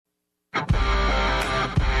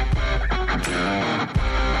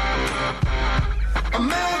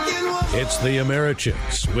It's the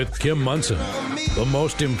AmeriChicks with Kim Munson. The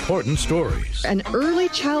most important stories. An early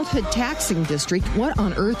childhood taxing district? What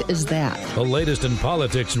on earth is that? The latest in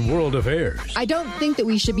politics and world affairs. I don't think that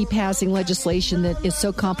we should be passing legislation that is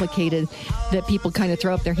so complicated that people kind of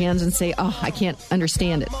throw up their hands and say, oh, I can't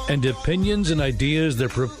understand it. And opinions and ideas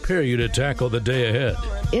that prepare you to tackle the day ahead.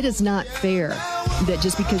 It is not fair that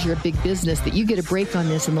just because you're a big business that you get a break on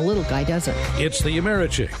this and the little guy doesn't. It's the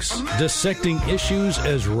AmeriChicks, dissecting issues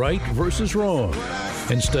as right versus wrong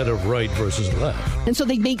instead of right versus left. And so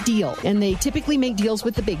they make deal, and they typically make deals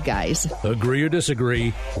with the big guys. Agree or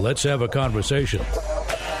disagree, let's have a conversation.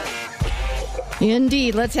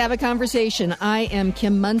 Indeed, let's have a conversation. I am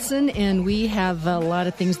Kim Munson, and we have a lot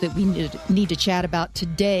of things that we need to chat about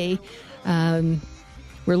today.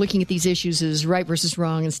 We're looking at these issues as right versus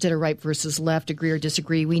wrong instead of right versus left, agree or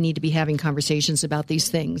disagree. We need to be having conversations about these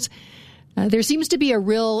things. There seems to be a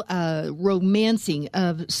real romancing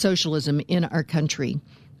of socialism in our country.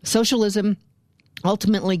 Socialism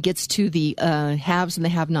ultimately gets to the haves and the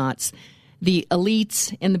have-nots, the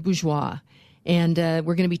elites and the bourgeois. And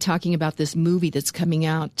we're going to be talking about this movie that's coming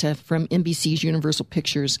out from NBC's Universal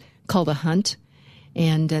Pictures called A Hunt.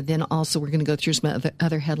 And then also we're going to go through some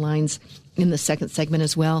other headlines in the second segment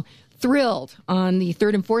as well. Thrilled on the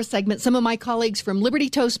third and fourth segment. Some of my colleagues from Liberty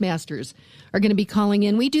Toastmasters are going to be calling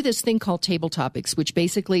in. We do this thing called Table Topics, which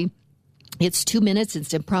basically it's 2 minutes.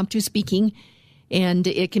 It's impromptu speaking, and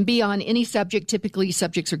it can be on any subject. Typically,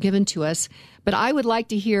 subjects are given to us. But I would like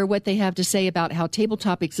to hear what they have to say about how Table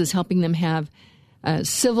Topics is helping them have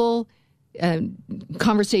civil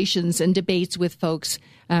conversations and debates with folks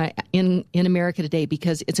in America today,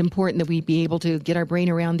 because it's important that we be able to get our brain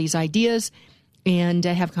around these ideas and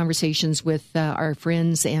have conversations with our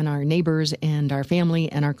friends and our neighbors and our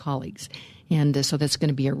family and our colleagues. And so that's going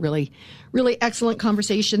to be a really, really excellent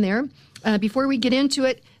conversation there. Before we get into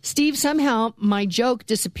it, Steve, somehow my joke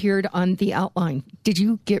disappeared on the outline. Did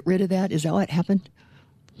you get rid of that? Is that what happened?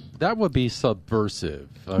 That would be subversive.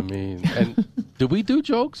 I mean, and do we do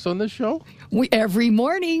jokes on this show? Every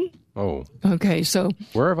morning. Oh. Okay, so.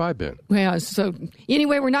 Where have I been? Well, so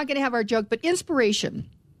anyway, we're not going to have our joke, but inspiration.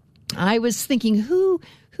 I was thinking, who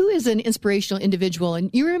is an inspirational individual? And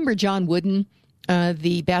you remember John Wooden,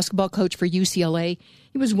 the basketball coach for UCLA?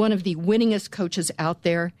 He was one of the winningest coaches out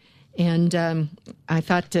there. And I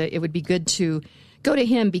thought it would be good to go to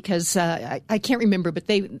him because I can't remember, but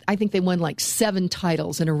I think they won like 7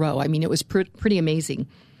 titles in a row. I mean, it was pretty amazing.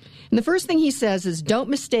 And the first thing he says is, don't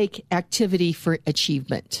mistake activity for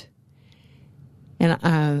achievement.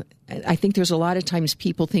 And I think there's a lot of times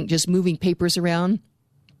people think just moving papers around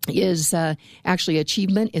is actually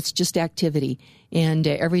achievement. It's just activity. And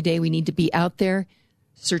every day we need to be out there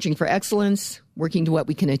searching for excellence, working to what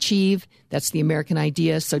we can achieve. That's the American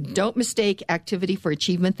idea. So don't mistake activity for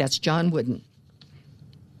achievement. That's John Wooden.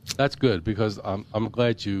 That's good, because I'm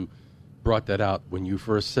glad you brought that out when you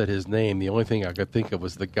first said his name. The only thing I could think of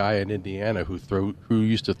was the guy in Indiana who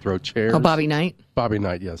used to throw chairs. Oh, Bobby Knight? Bobby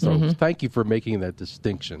Knight, yes. So Thank you for making that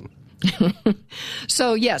distinction.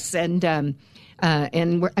 So, yes, and I'm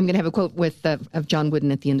going to have a quote of John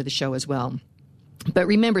Wooden at the end of the show as well. But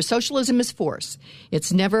remember, socialism is force.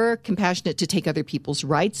 It's never compassionate to take other people's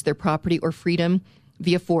rights, their property, or freedom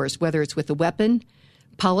via force, whether it's with a weapon,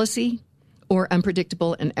 policy, or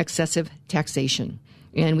unpredictable and excessive taxation.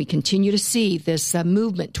 And we continue to see this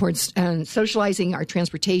movement towards socializing our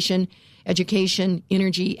transportation, education,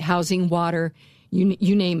 energy, housing, water,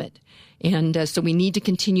 you name it. And so we need to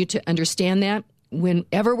continue to understand that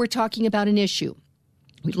whenever we're talking about an issue,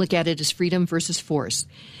 we look at it as freedom versus force.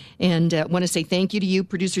 And I want to say thank you to you,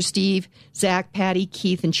 Producer Steve, Zach, Patty,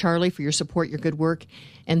 Keith, and Charlie, for your support, your good work.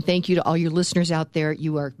 And thank you to all your listeners out there.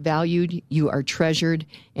 You are valued, you are treasured,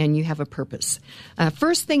 and you have a purpose.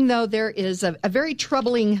 First thing, though, there is a very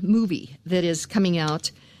troubling movie that is coming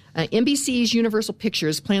out. NBC's Universal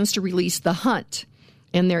Pictures plans to release The Hunt.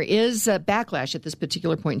 And there is a backlash at this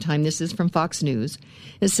particular point in time. This is from Fox News.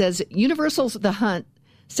 It says, Universal's The Hunt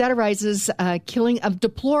satirizes killing of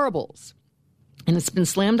deplorables. And it's been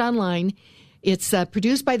slammed online. It's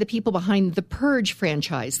produced by the people behind the Purge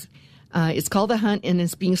franchise. It's called The Hunt, and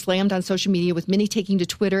it's being slammed on social media, with many taking to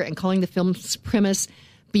Twitter and calling the film's premise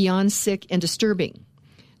beyond sick and disturbing.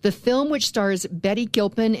 The film, which stars Betty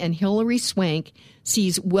Gilpin and Hilary Swank,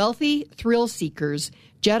 sees wealthy thrill seekers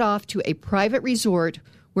jet off to a private resort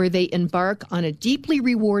where they embark on a deeply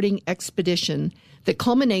rewarding expedition that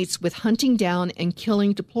culminates with hunting down and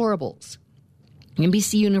killing deplorables.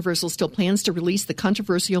 NBC Universal still plans to release the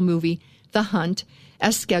controversial movie The Hunt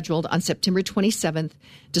as scheduled on September 27th,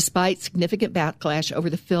 despite significant backlash over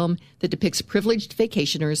the film that depicts privileged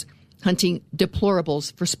vacationers hunting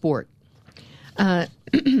deplorables for sport.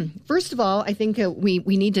 First of all, I think we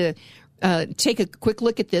need to take a quick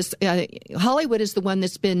look at this. Hollywood is the one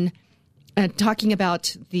that's been talking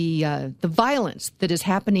about the violence that is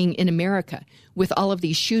happening in America with all of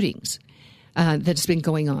these shootings that's been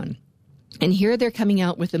going on. And here they're coming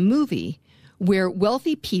out with a movie where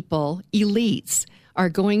wealthy people, elites, are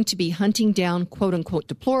going to be hunting down quote-unquote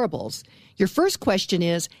deplorables. Your first question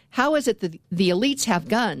is, how is it that the elites have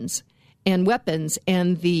guns and weapons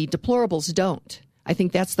and the deplorables don't? I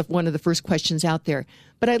think that's one of the first questions out there.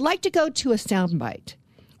 But I'd like to go to a soundbite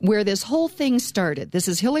where this whole thing started. This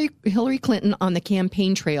is Hillary Clinton on the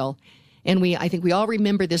campaign trail, and I think we all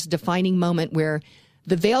remember this defining moment where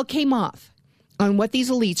the veil came off on what these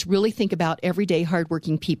elites really think about everyday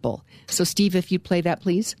hardworking people. So, Steve, if you'd play that,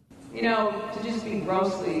 please. You know, to just be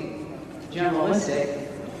grossly generalistic,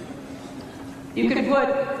 you could put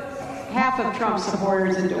half of Trump's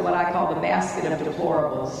supporters into what I call the basket of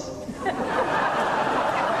deplorables.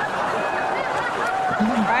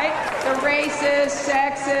 Right? The racist,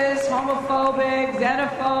 sexist, homophobic,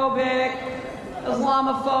 xenophobic,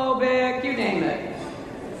 Islamophobic, you name it.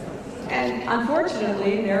 And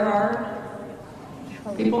unfortunately, there are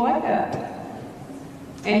people like that.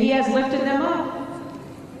 And he has lifted them up.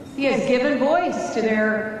 He has given voice to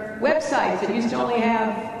their websites that used to only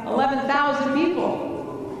have 11,000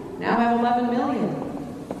 people, now have 11 million.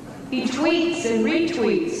 He tweets and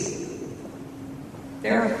retweets.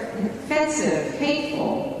 They're offensive,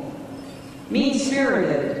 hateful,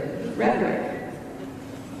 mean-spirited rhetoric.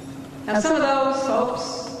 Now, some of those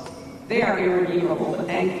folks, they are irredeemable, but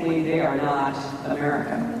thankfully they are not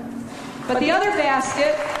America. But the other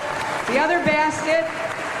basket,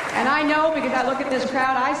 and I know because I look at this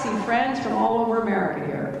crowd, I see friends from all over America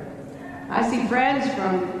here. I see friends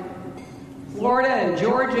from Florida and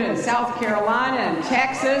Georgia and South Carolina and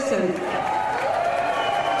Texas and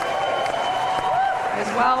as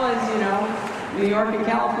well as, New York and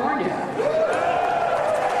California.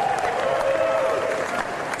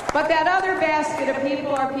 But that other basket of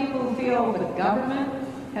people are people who feel the government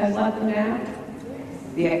has let them down.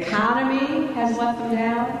 The economy has let them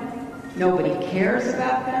down. Nobody cares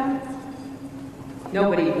about them.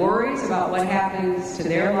 Nobody worries about what happens to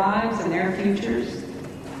their lives and their futures.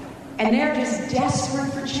 And they're just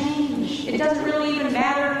desperate for change. It doesn't really even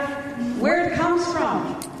matter where it comes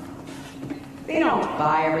from. They don't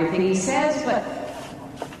buy everything he says, but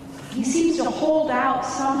he seems to hold out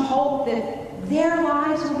some hope that their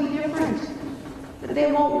lives will be different. That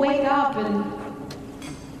they won't wake up and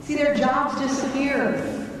see their jobs disappear.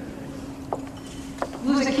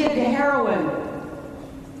 Lose a kid to heroin.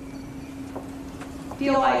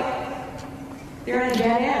 Feel like they're in a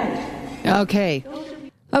dead end.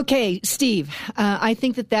 Okay, Steve, I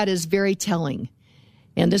think that is very telling.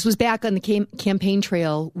 And this was back on the campaign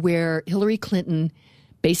trail where Hillary Clinton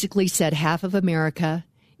basically said half of America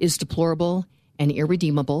is deplorable and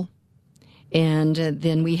irredeemable. And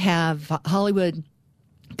then we have Hollywood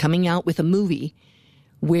coming out with a movie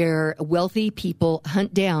where wealthy people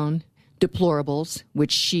hunt down deplorables,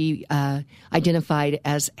 which she identified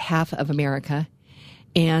as half of America.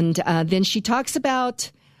 And then she talks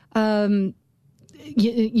about the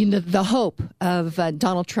hope of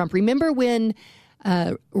Donald Trump. Remember when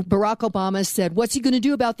Barack Obama said, what's he going to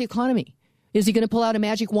do about the economy? Is he going to pull out a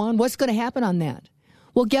magic wand? What's going to happen on that?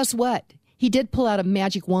 Well, guess what? He did pull out a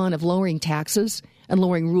magic wand of lowering taxes and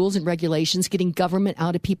lowering rules and regulations, getting government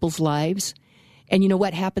out of people's lives. And you know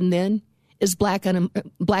what happened then? Is black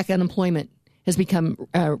unemployment has become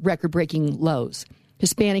record-breaking lows.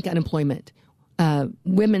 Hispanic unemployment,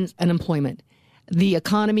 women's unemployment. The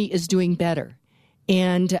economy is doing better.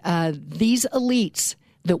 And these elites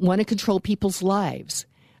that want to control people's lives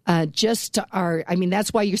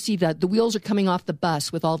that's why you see the wheels are coming off the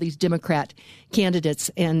bus with all these Democrat candidates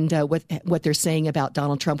and what they're saying about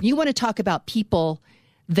Donald Trump. You want to talk about people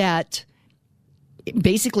that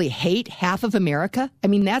basically hate half of America? I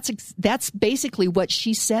mean, that's basically what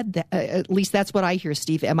she said. At least that's what I hear,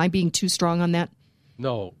 Steve. Am I being too strong on that?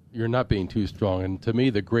 No, you're not being too strong. And to me,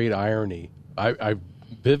 the great irony, I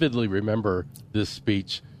vividly remember this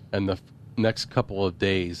speech and the next couple of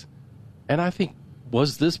days. And I think,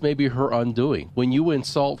 was this maybe her undoing? When you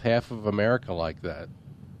insult half of America like that,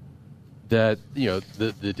 the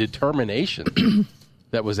determination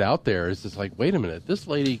that was out there is just like, wait a minute, this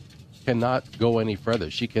lady cannot go any further.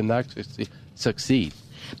 She cannot succeed.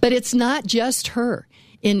 But it's not just her.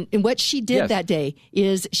 And what she did that day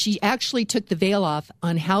is she actually took the veil off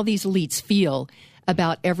on how these elites feel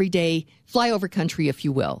about everyday flyover country, if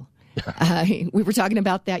you will. We were talking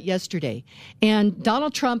about that yesterday. And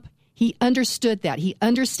Donald Trump, He understood that. He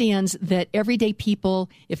understands that everyday people,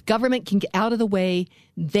 if government can get out of the way,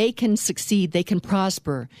 they can succeed, they can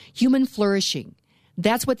prosper. Human flourishing.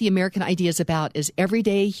 That's what the American idea is about, is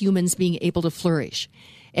everyday humans being able to flourish.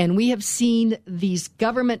 And we have seen these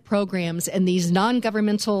government programs and these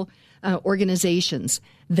non-governmental organizations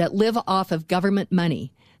that live off of government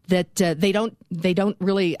money, that they don't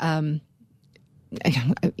really, in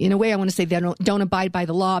a way I want to say they don't abide by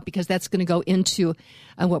the law, because that's going to go into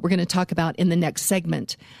what we're going to talk about in the next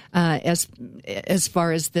segment as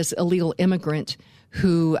far as this illegal immigrant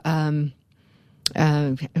who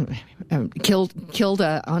killed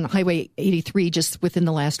on Highway 83 just within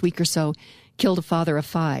the last week or so, killed a father of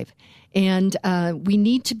 5. And we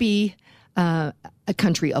need to be a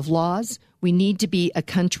country of laws. We need to be a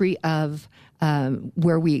country of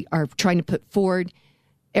where we are trying to put forward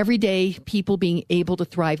everyday people being able to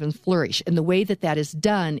thrive and flourish. And the way that that is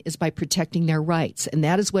done is by protecting their rights. And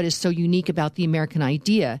that is what is so unique about the American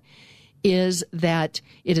idea, is that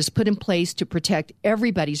it is put in place to protect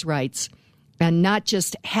everybody's rights and not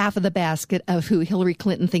just half of the basket of who Hillary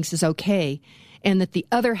Clinton thinks is okay, and that the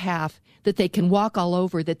other half that they can walk all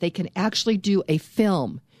over, that they can actually do a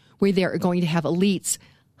film where they're going to have elites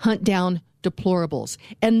hunt down deplorables.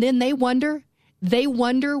 And then they wonder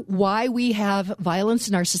why we have violence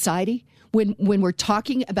in our society when we're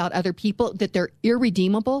talking about other people, that they're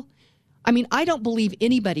irredeemable. I mean, I don't believe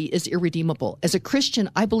anybody is irredeemable. As a Christian,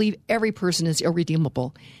 I believe every person is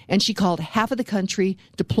irredeemable. And she called half of the country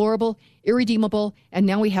deplorable, irredeemable, and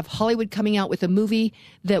now we have Hollywood coming out with a movie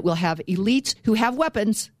that will have elites who have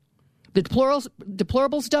weapons. The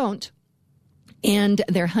deplorables don't. And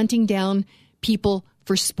they're hunting down people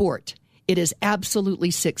for sport. It is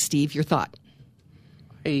absolutely sick, Steve. Your thought?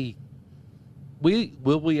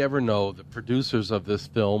 Will we ever know, the producers of this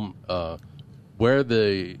film, where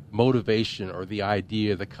the motivation or the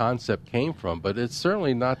idea, the concept came from? But it's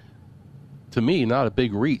certainly not, to me, not a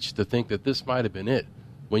big reach to think that this might have been it.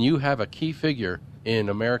 When you have a key figure in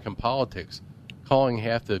American politics calling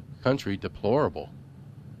half the country deplorable,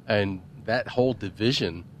 and that whole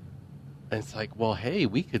division, and it's like, well, hey,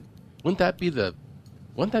 wouldn't that be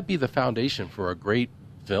the foundation for a great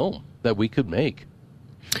film that we could make?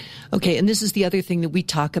 Okay, and this is the other thing that we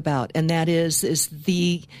talk about, and that is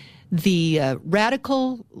the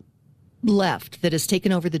radical left that has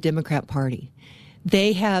taken over the Democrat Party.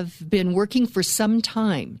 They have been working for some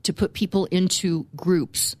time to put people into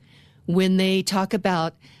groups. When they talk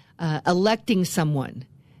about electing someone,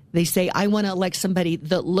 they say, I want to elect somebody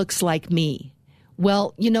that looks like me.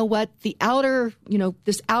 Well, you know what? This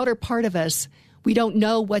outer part of us, we don't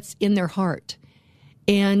know what's in their heart.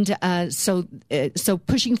 And so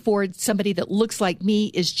pushing forward somebody that looks like me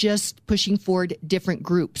is just pushing forward different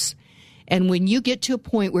groups. And when you get to a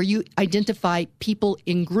point where you identify people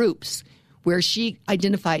in groups, where she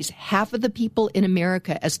identifies half of the people in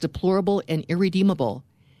America as deplorable and irredeemable,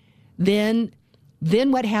 then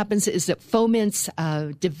what happens is it foments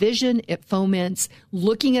division. It foments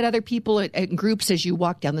looking at other people at groups as you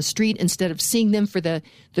walk down the street instead of seeing them for the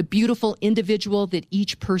beautiful individual that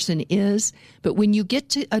each person is. But when you get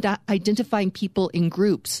to identifying people in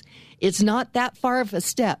groups, it's not that far of a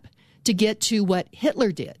step to get to what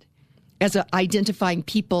Hitler did as identifying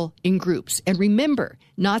people in groups. And remember,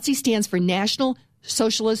 Nazi stands for National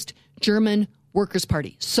Socialist German Workers'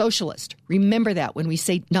 Party. Socialist. Remember that when we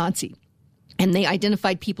say Nazi. And they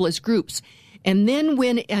identified people as groups. And then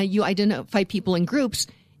when you identify people in groups,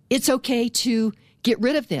 it's okay to get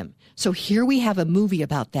rid of them. So here we have a movie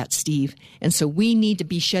about that, Steve. And so we need to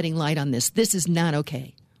be shedding light on this. This is not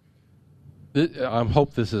okay. I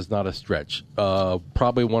hope this is not a stretch.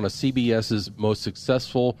 Probably one of CBS's most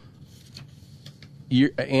successful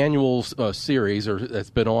annual series, or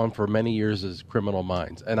that's been on for many years, is Criminal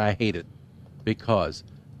Minds. And I hate it because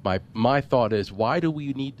my thought is, why do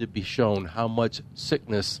we need to be shown how much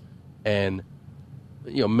sickness and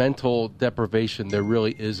mental deprivation there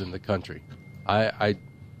really is in the country? I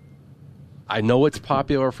know it's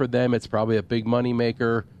popular for them. It's probably a big money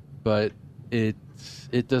maker, but it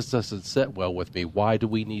just doesn't sit well with me. Why do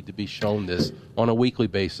we need to be shown this on a weekly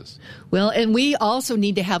basis? Well, and we also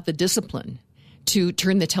need to have the discipline to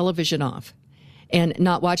turn the television off and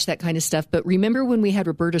not watch that kind of stuff. But remember when we had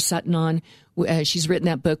Roberta Sutton on, she's written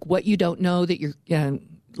that book, What You Don't Know That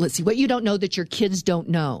What You Don't Know That Your Kids Don't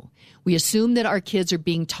Know. We assume that our kids are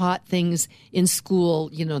being taught things in school,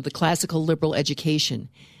 the classical liberal education.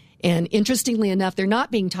 And interestingly enough, they're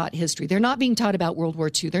not being taught history. They're not being taught about World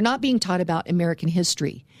War II. They're not being taught about American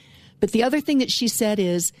history. But the other thing that she said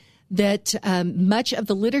is that much of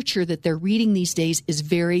the literature that they're reading these days is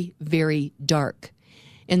very, very dark.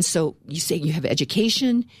 And so you say you have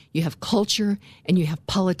education, you have culture, and you have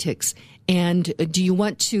politics. And do you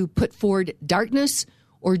want to put forward darkness,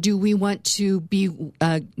 or do we want to be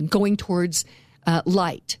going towards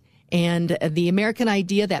light? And the American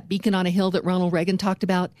idea, that beacon on a hill that Ronald Reagan talked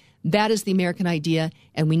about, that is the American idea,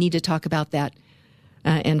 and we need to talk about that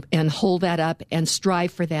and hold that up and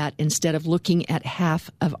strive for that instead of looking at half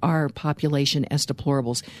of our population as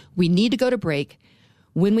deplorables. We need to go to break.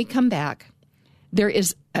 When we come back, there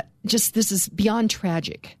is this is beyond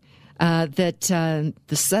tragic. That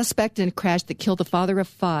the suspect in a crash that killed the father of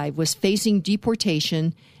 5 was facing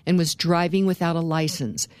deportation and was driving without a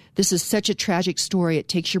license. This is such a tragic story. It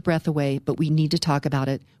takes your breath away, but we need to talk about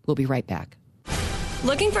it. We'll be right back.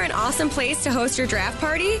 Looking for an awesome place to host your draft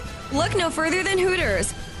party? Look no further than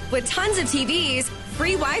Hooters. With tons of TVs,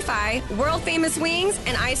 free Wi-Fi, world-famous wings,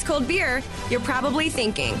 and ice-cold beer, you're probably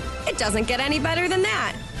thinking, it doesn't get any better than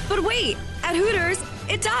that. But wait, at Hooters,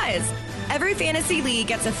 it does. Every fantasy league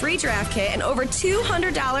gets a free draft kit and over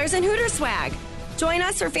 $200 in Hooters swag. Join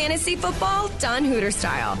us for fantasy football done Hooters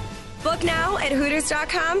style. Book now at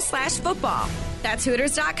Hooters.com/football. That's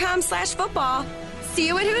Hooters.com/football. See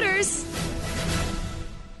you at Hooters.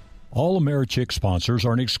 All AmeriChicks sponsors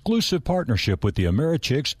are an exclusive partnership with the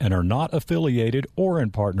AmeriChicks and are not affiliated or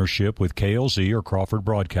in partnership with KLZ or Crawford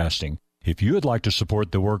Broadcasting. If you would like to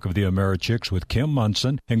support the work of the AmeriChicks with Kim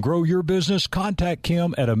Munson and grow your business, contact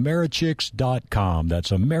Kim at AmeriChicks.com.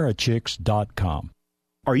 That's AmeriChicks.com.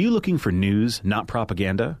 Are you looking for news, not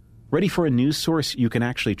propaganda? Ready for a news source you can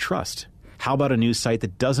actually trust? How about a news site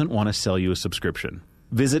that doesn't want to sell you a subscription?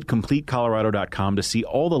 Visit CompleteColorado.com to see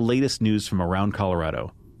all the latest news from around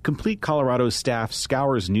Colorado. Complete Colorado's staff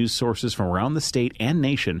scours news sources from around the state and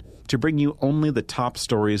nation to bring you only the top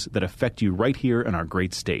stories that affect you right here in our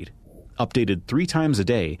great state. Updated 3 times a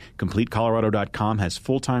day, CompleteColorado.com has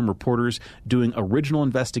full-time reporters doing original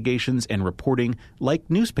investigations and reporting like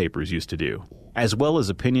newspapers used to do, as well as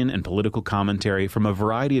opinion and political commentary from a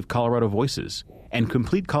variety of Colorado voices. And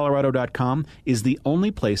CompleteColorado.com is the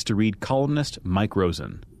only place to read columnist Mike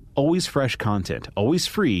Rosen. Always fresh content, always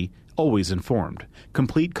free, always informed.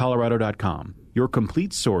 CompleteColorado.com, your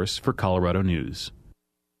complete source for Colorado news.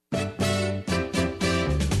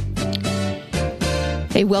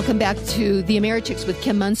 Hey, welcome back to the AmeriChicks with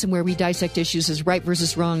Kim Munson, where we dissect issues as right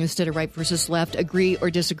versus wrong instead of right versus left. Agree or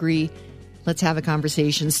disagree? Let's have a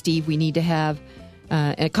conversation. Steve, we need to have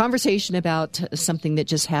a conversation about something that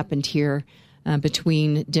just happened here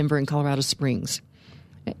between Denver and Colorado Springs.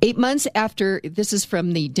 8 months after, this is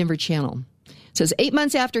from the Denver Channel. It says, 8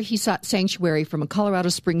 months after he sought sanctuary from a Colorado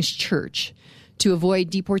Springs church to avoid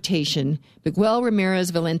deportation, Miguel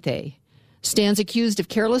Ramirez Valente stands accused of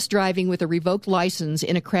careless driving with a revoked license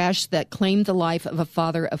in a crash that claimed the life of a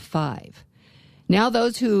father of 5. Now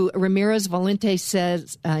those who Ramirez Valente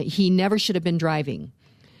says he never should have been driving.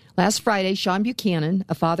 Last Friday, Sean Buchanan,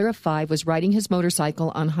 a father of 5, was riding his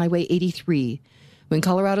motorcycle on Highway 83 when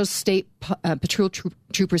Colorado State Patrol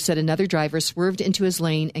troopers said another driver swerved into his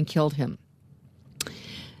lane and killed him.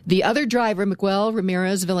 The other driver, Miguel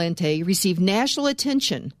Ramirez Valente, received national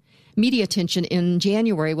media attention in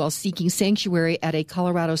January while seeking sanctuary at a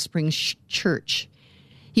Colorado Springs church.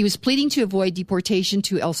 He was pleading to avoid deportation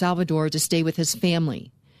to El Salvador to stay with his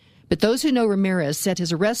family. But those who know Ramirez said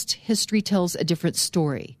his arrest history tells a different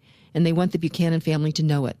story, and they want the Buchanan family to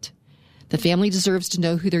know it. The family deserves to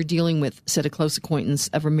know who they're dealing with, said a close acquaintance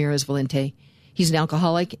of Ramirez Valente. He's an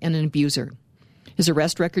alcoholic and an abuser. His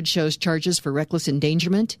arrest record shows charges for reckless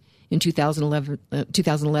endangerment in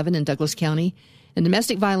 2011 in Douglas County and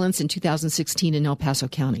domestic violence in 2016 in El Paso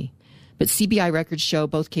County. But CBI records show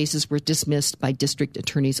both cases were dismissed by district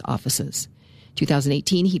attorneys' offices.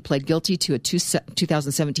 2018, he pled guilty to a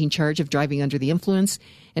 2017 charge of driving under the influence,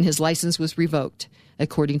 and his license was revoked,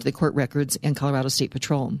 according to the court records and Colorado State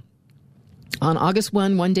Patrol. On August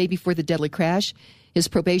 1, one day before the deadly crash, his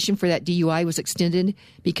probation for that DUI was extended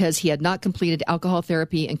because he had not completed alcohol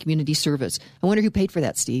therapy and community service. I wonder who paid for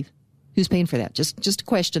that, Steve. Who's paying for that? Just a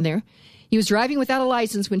question there. He was driving without a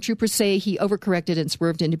license when troopers say he overcorrected and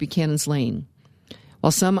swerved into Buchanan's lane.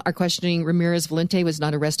 While some are questioning Ramirez Valente was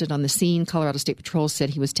not arrested on the scene, Colorado State Patrol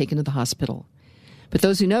said he was taken to the hospital. But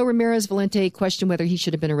those who know Ramirez Valente question whether he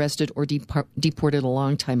should have been arrested or deported a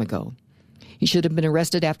long time ago. He should have been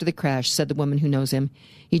arrested after the crash, said the woman who knows him.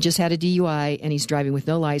 He just had a DUI, and he's driving with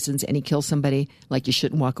no license, and he killed somebody. Like, you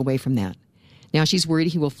shouldn't walk away from that. Now she's worried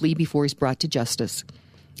he will flee before he's brought to justice.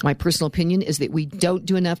 My personal opinion is that we don't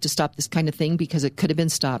do enough to stop this kind of thing because it could have been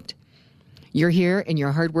stopped. You're here, and you're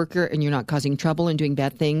a hard worker, and you're not causing trouble and doing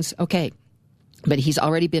bad things. Okay. But he's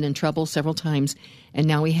already been in trouble several times, and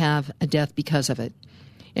now we have a death because of it.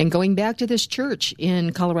 And going back to this church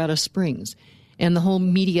in Colorado Springs and the whole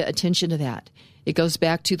media attention to that, it goes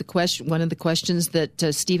back to the question, one of the questions that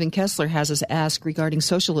Stephen Kessler has us ask regarding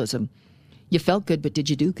socialism. You felt good, but did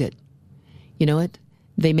you do good? You know what?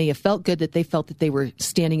 They may have felt good that they felt that they were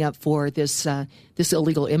standing up for this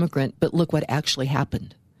illegal immigrant, but look what actually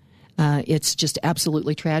happened. It's just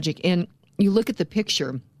absolutely tragic. And you look at the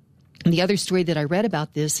picture. And the other story that I read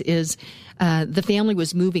about this is the family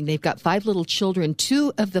was moving. They've got 5 little children.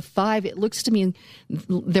 2 of the 5, it looks to me,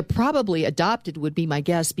 they're probably adopted, would be my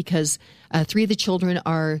guess, because 3 of the children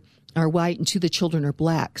are white and 2 of the children are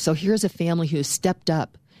black. So here's a family who has stepped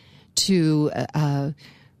up to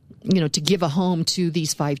give a home to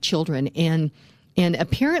these 5 children. And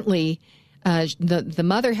apparently the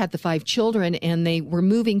mother had the 5 children, and they were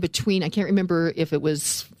moving between, I can't remember if it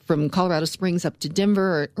was from Colorado Springs up to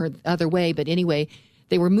Denver or the other way, but anyway,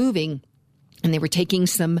 they were moving, and they were taking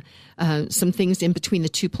some things in between the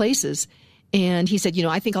 2 places. And he said,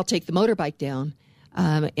 I think I'll take the motorbike down,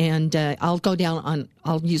 and I'll go down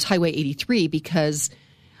I'll use Highway 83, because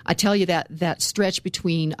I tell you that stretch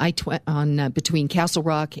between between Castle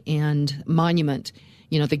Rock and Monument,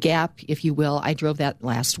 the gap, if you will, I drove that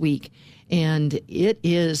last week, and it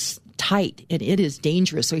is tight and it is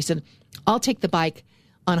dangerous. So he said, I'll take the bike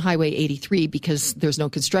on Highway 83 because there's no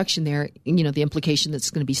construction there, the implication that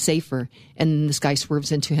it's going to be safer. And this guy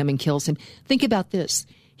swerves into him and kills him. Think about this.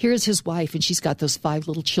 Here's his wife, and she's got those 5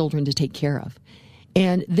 little children to take care of.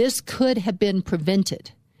 And this could have been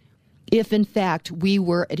prevented if, in fact, we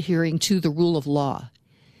were adhering to the rule of law.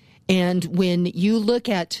 And when you look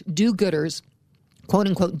at do-gooders,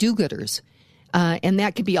 quote-unquote do-gooders, and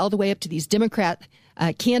that could be all the way up to these Democrat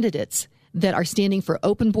candidates that are standing for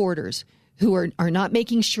open borders, who are not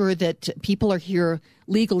making sure that people are here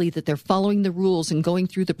legally, that they're following the rules and going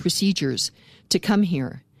through the procedures to come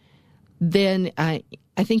here, then I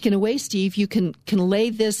think in a way, Steve, you can lay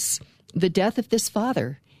the death of this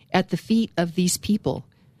father at the feet of these people.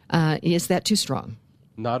 Is that too strong?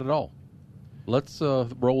 Not at all. Let's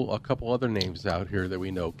roll a couple other names out here that we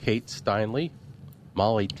know. Kate Steinle,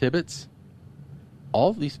 Molly Tibbetts. All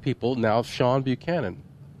of these people, now Sean Buchanan,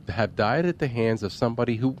 have died at the hands of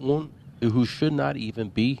somebody who should not even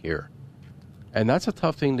be here. And that's a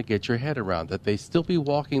tough thing to get your head around, that they still be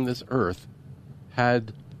walking this earth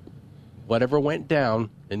had whatever went down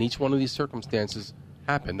in each one of these circumstances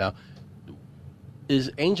happen. Now, is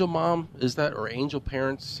angel mom, or angel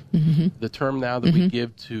parents, the term now that we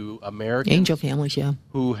give to Americans? Angel families, yeah.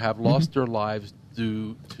 Who have lost their lives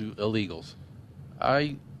due to illegals.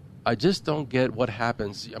 I just don't get what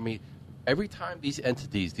happens. I mean, every time these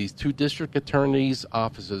entities, these 2 district attorneys'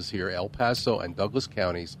 offices here, El Paso and Douglas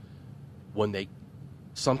counties, when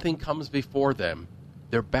something comes before them,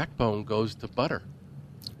 their backbone goes to butter.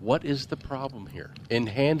 What is the problem here in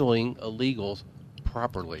handling illegals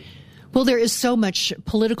properly? Well, there is so much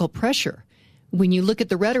political pressure. When you look at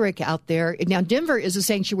the rhetoric out there, now Denver is a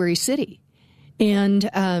sanctuary city. And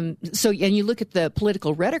and you look at the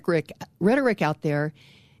political rhetoric out there,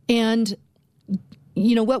 and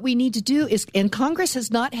what we need to do is, and Congress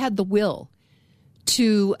has not had the will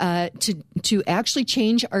to actually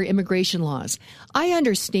change our immigration laws. I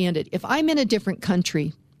understand it. If I'm in a different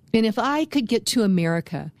country, and if I could get to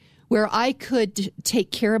America where I could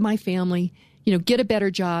take care of my family, get a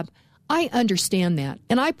better job, I understand that.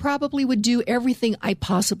 And I probably would do everything I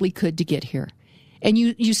possibly could to get here. And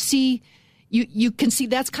you can see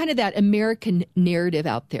that's kind of that American narrative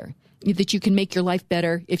out there, that you can make your life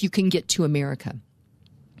better if you can get to America.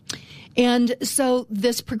 And so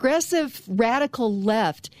this progressive radical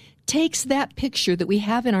left takes that picture that we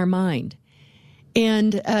have in our mind,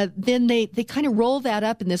 and then they kind of roll that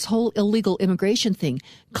up in this whole illegal immigration thing.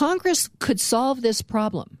 Congress could solve this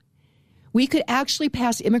problem. We could actually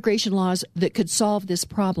pass immigration laws that could solve this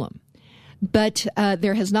problem. But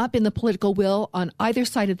there has not been the political will on either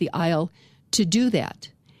side of the aisle to do that.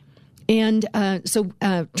 And so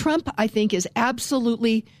Trump, I think, is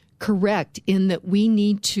absolutely correct in that we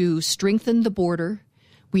need to strengthen the border.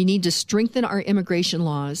 We need to strengthen our immigration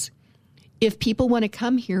laws. If people want to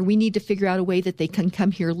come here, we need to figure out a way that they can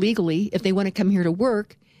come here legally. If they want to come here to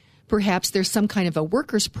work, perhaps there's some kind of a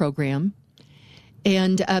workers program.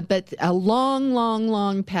 And but a long, long,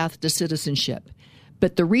 long path to citizenship.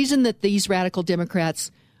 But the reason that these radical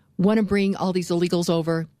Democrats want to bring all these illegals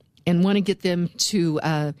over and want to get them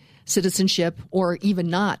to citizenship, or even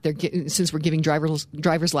not, since we're giving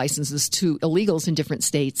driver's licenses to illegals in different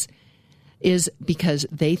states, is because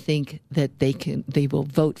they think that they will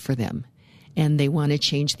vote for them, and they want to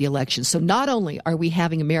change the election. So not only are we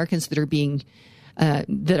having Americans that are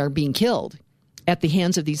being killed at the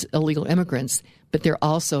hands of these illegal immigrants, but they're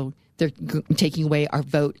taking away our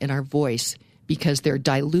vote and our voice because they're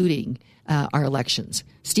diluting our elections.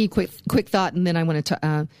 Steve, quick thought, and then I want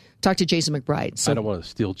to talk to Jason McBride. So, I don't want to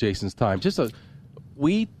steal Jason's time.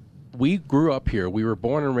 We grew up here. We were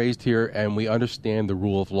born and raised here, and we understand the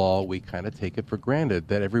rule of law. We kind of take it for granted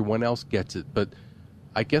that everyone else gets it. But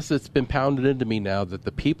I guess it's been pounded into me now that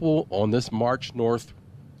the people on this march north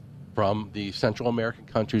from the Central American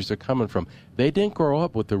countries they're coming from, they didn't grow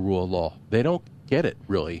up with the rule of law. They don't get it,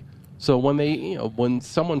 really. So when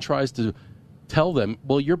someone tries to tell them,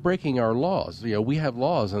 well, you're breaking our laws. We have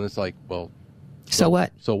laws, and it's like, well, so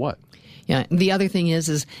what? So what? Yeah. The other thing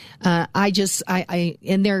is I've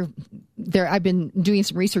been doing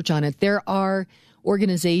some research on it. There are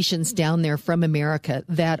organizations down there from America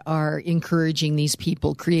that are encouraging these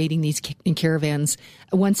people, creating these caravans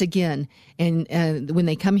once again. And when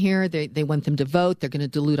they come here, they want them to vote. They're going to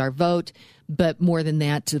dilute our vote. But more than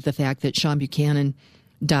that, to the fact that Sean Buchanan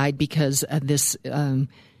died because of this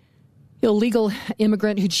illegal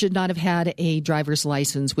immigrant who should not have had a driver's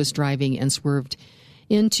license was driving and swerved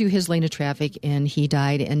into his lane of traffic, and he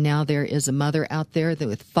died. And now there is a mother out there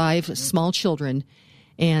with 5 small children,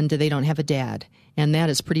 and they don't have a dad. And that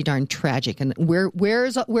is pretty darn tragic. And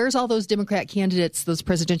where's all those Democrat candidates, those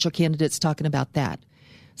presidential candidates talking about that?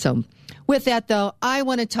 So with that, though, I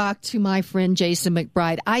want to talk to my friend Jason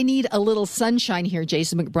McBride. I need a little sunshine here,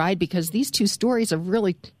 Jason McBride, because these two stories have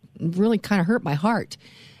really, really kind of hurt my heart.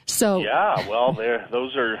 So yeah, well,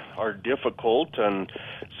 those are difficult, and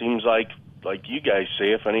seems like you guys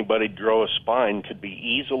say, if anybody grow a spine, could be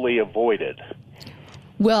easily avoided.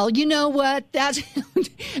 Well, you know what? That's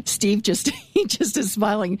Steve just is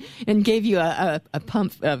smiling and gave you a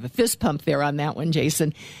fist pump there on that one,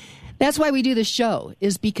 Jason. That's why we do the show,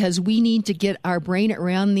 is because we need to get our brain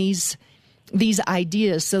around these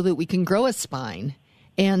ideas so that we can grow a spine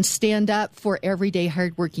and stand up for everyday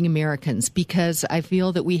hardworking Americans, because I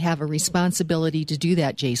feel that we have a responsibility to do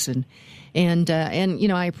that, Jason. And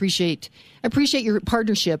I appreciate your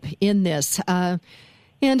partnership in this.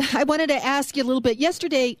 And I wanted to ask you a little bit.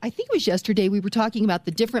 Yesterday, we were talking about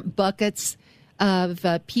the different buckets of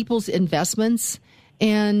people's investments.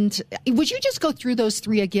 And would you just go through those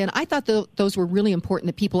 3 again? I thought those were really important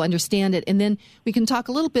that people understand it. And then we can talk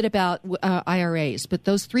a little bit about IRAs. But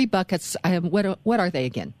those 3 buckets, what are they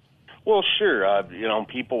again? Well, sure.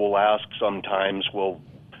 People will ask sometimes, well,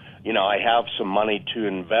 I have some money to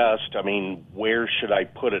invest. I mean, where should I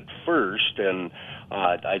put it first? And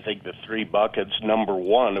I think the 3 buckets, number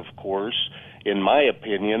 1, of course, in my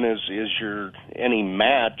opinion, is any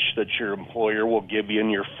match that your employer will give you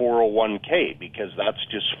in your 401k, because that's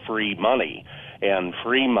just free money. And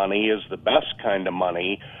free money is the best kind of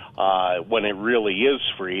money when it really is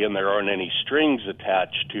free and there aren't any strings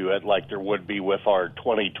attached to it, like there would be with our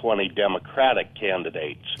 2020 Democratic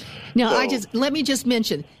candidates. Now, let me just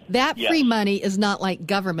mention that free money is not like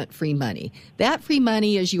government free money. That free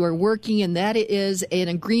money is you are working, and that is an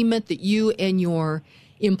agreement that you and your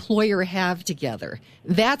employer have together.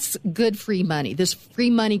 That's good free money. This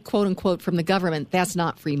free money, quote unquote, from the government, that's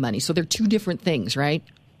not free money. So they're 2 different things, right?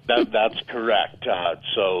 That's correct.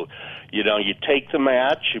 So, you take the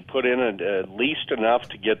match, you put in at least enough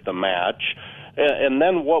to get the match, and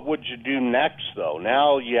then what would you do next, though?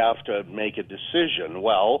 Now you have to make a decision.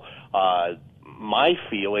 Well, my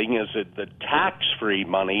feeling is that the tax-free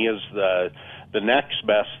money is the next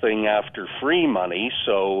best thing after free money,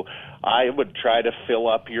 so I would try to fill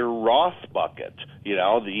up your Roth bucket,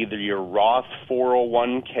 either your Roth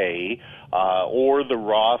 401k or the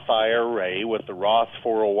Roth IRA. With the Roth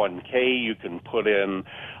 401k, you can put in,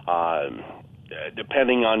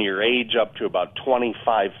 depending on your age, up to about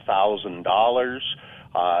 $25,000.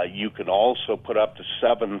 You can also put up to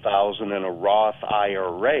 $7,000 in a Roth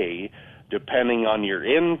IRA, depending on your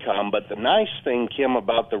income. But the nice thing, Kim,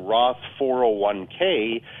 about the Roth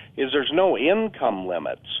 401k is there's no income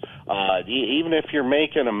limits. Even if you're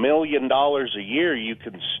making $1 million a year, you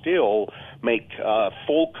can still make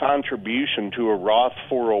full contribution to a Roth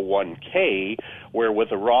 401k, where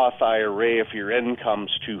with a Roth IRA, if your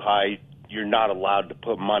income's too high, you're not allowed to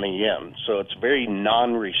put money in. So it's very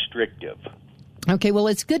non-restrictive. Okay, well,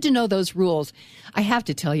 it's good to know those rules. I have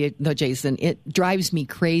to tell you, though, Jason, it drives me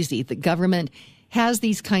crazy. The government has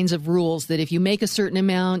these kinds of rules that if you make a certain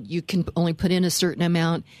amount, you can only put in a certain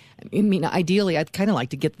amount. I mean, ideally, I'd kind of like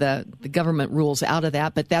to get the government rules out of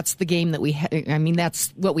that, but that's the game that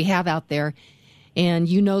that's what we have out there. And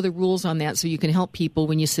you know the rules on that, so you can help people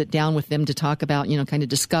when you sit down with them to talk about, kind of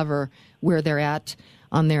discover where they're at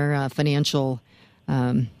on their financial,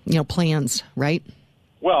 plans, right?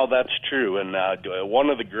 Well, that's true, and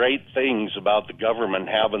one of the great things about the government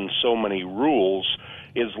having so many rules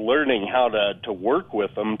is learning how to work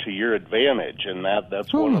with them to your advantage, and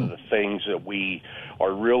that's one of the things that we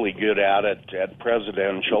are really good at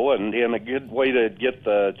Presidential, and a good way to get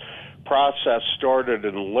the process started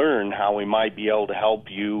and learn how we might be able to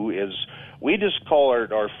help you is we just call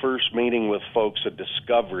our first meeting with folks a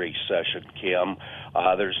discovery session, Kim.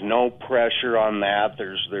 There's no pressure on that.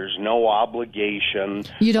 There's no obligation.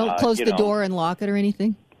 You don't close the door and lock it or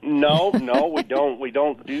anything? No, we don't. We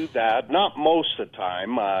don't do that. Not most of the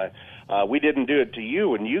time. We didn't do it to you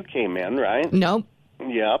when you came in, right? Nope.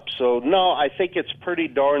 Yep. So no, I think it's pretty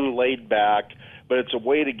darn laid back, but it's a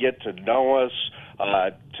way to get to know us,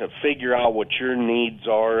 to figure out what your needs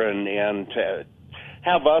are, and to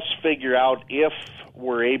have us figure out if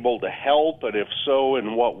we're able to help, and if so,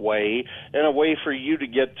 in what way, and a way for you to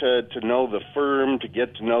get to know the firm, to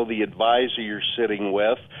get to know the advisor you're sitting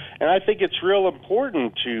with. And I think it's real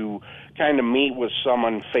important to kind of meet with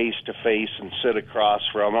someone face-to-face and sit across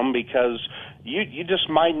from them, because you just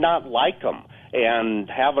might not like them. And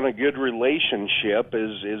having a good relationship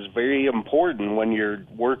is very important when you're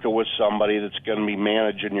working with somebody that's going to be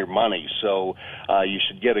managing your money. So you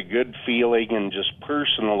should get a good feeling and just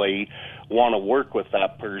personally want to work with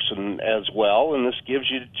that person as well, and this gives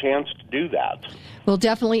you the chance to do that. Well,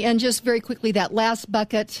 definitely. And just very quickly, that last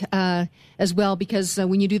bucket as well, because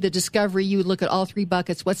when you do the discovery, you look at all three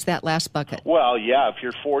buckets. What's that last bucket? Well, yeah, if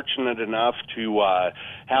you're fortunate enough to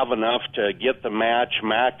have enough to get the match,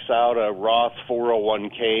 max out a Roth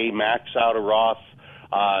 401k, max out a Roth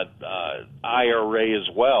IRA as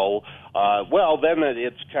well, then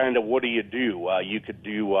it's kind of, what do? You could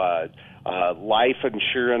do life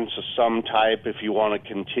insurance of some type if you want to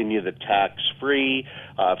continue the tax-free.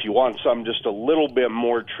 If you want something just a little bit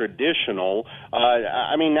more traditional,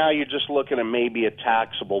 now you're just looking at maybe a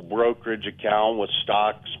taxable brokerage account with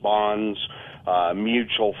stocks, bonds,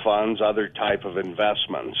 mutual funds, other type of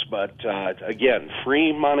investments. But again,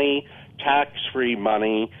 free money, tax-free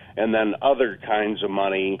money, and then other kinds of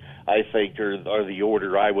money, I think, are the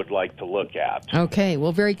order I would like to look at. Okay,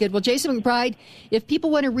 well, very good. Well, Jason McBride, if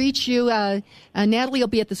people want to reach you, Natalie will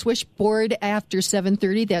be at the switchboard after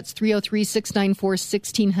 7:30. That's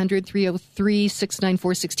 303-694-1600,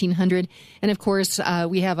 303-694-1600. And, of course,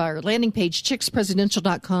 we have our landing page,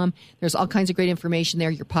 chickspresidential.com. There's all kinds of great information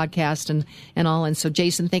there, your podcast and all. And so,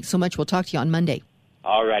 Jason, thanks so much. We'll talk to you on Monday.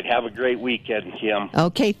 All right. Have a great weekend, Kim.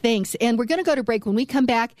 Okay, thanks. And we're going to go to break. When we come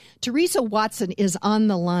back, Teresa Watson is on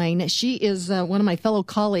the line. She is one of my fellow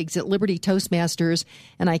colleagues at Liberty Toastmasters,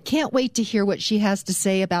 and I can't wait to hear what she has to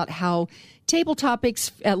say about how Table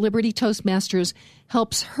Topics at Liberty Toastmasters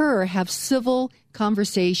helps her have civil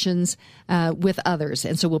conversations with others.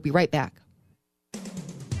 And so we'll be right back.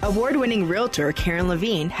 Award-winning realtor Karen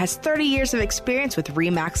Levine has 30 years of experience with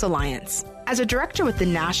RE/MAX Alliance. As a director with the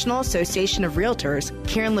National Association of Realtors,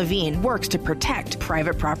 Karen Levine works to protect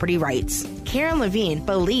private property rights. Karen Levine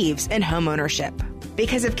believes in homeownership.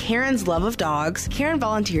 Because of Karen's love of dogs, Karen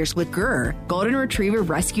volunteers with GRR, Golden Retriever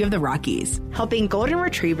Rescue of the Rockies, helping Golden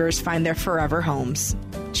Retrievers find their forever homes.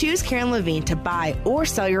 Choose Karen Levine to buy or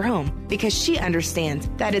sell your home because she understands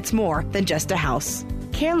that it's more than just a house.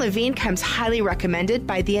 Karen Levine comes highly recommended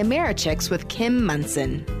by the AmeriChicks with Kim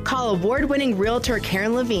Munson. Call award-winning realtor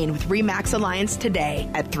Karen Levine with RE/MAX Alliance today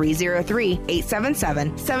at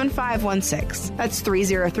 303-877-7516. That's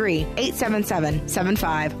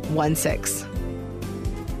 303-877-7516.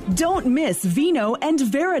 Don't miss Vino and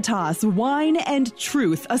Veritas, Wine and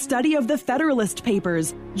Truth, a study of the Federalist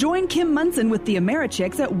Papers. Join Kim Munson with the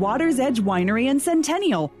AmeriChicks at Water's Edge Winery in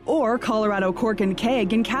Centennial or Colorado Cork and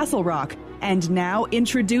Keg in Castle Rock. And now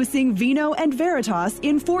introducing Vino and Veritas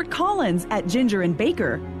in Fort Collins at Ginger and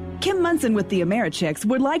Baker. Kim Munson with the AmeriChicks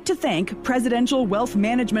would like to thank Presidential Wealth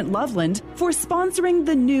Management Loveland for sponsoring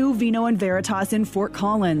the new Vino and Veritas in Fort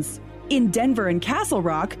Collins. In Denver and Castle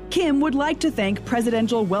Rock, Kim would like to thank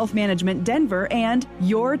Presidential Wealth Management Denver and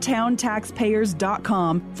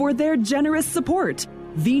YourTownTaxpayers.com for their generous support.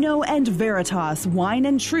 Vino and Veritas, Wine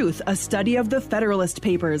and Truth, a study of the Federalist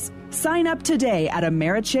Papers. Sign up today at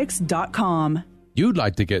Americhicks.com. You'd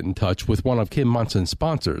like to get in touch with one of Kim Munson's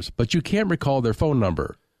sponsors, but you can't recall their phone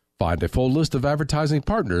number. Find a full list of advertising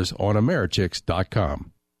partners on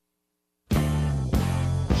Americhicks.com.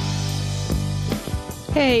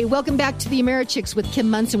 Hey, welcome back to the AmeriChicks with Kim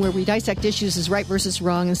Munson, where we dissect issues as right versus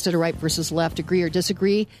wrong instead of right versus left, agree or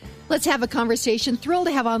disagree. Let's have a conversation. Thrilled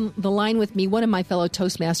to have on the line with me one of my fellow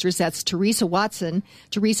Toastmasters. That's Teresa Watson.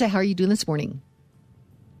 Teresa, how are you doing this morning?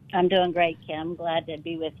 I'm doing great, Kim. Glad to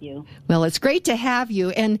be with you. Well, it's great to have you.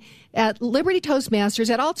 And at Liberty Toastmasters,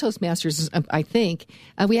 at all Toastmasters, I think,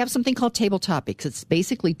 we have something called Table Topics. It's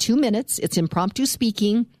basically 2 minutes. It's impromptu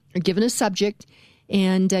speaking. You're given a subject,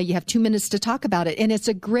 and you have 2 minutes to talk about it. And it's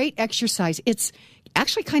a great exercise. It's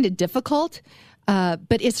actually kind of difficult, but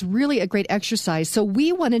it's really a great exercise. So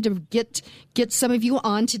we wanted to get some of you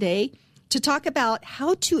on today to talk about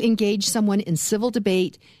how to engage someone in civil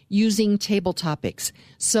debate using table topics.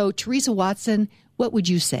 So, Teresa Watson, what would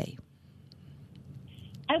you say?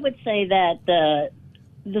 I would say that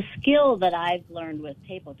the skill that I've learned with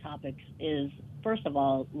table topics is, first of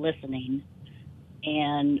all, listening.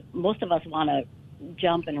 And most of us want to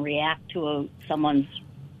jump and react to someone's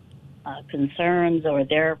concerns or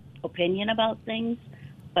their opinion about things.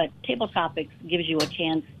 But table topics gives you a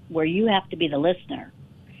chance where you have to be the listener.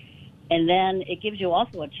 And then it gives you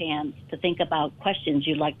also a chance to think about questions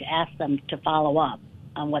you'd like to ask them to follow up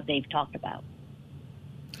on what they've talked about.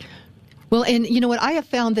 Well, and you know what I have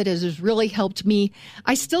found that has really helped me.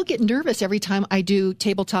 I still get nervous every time I do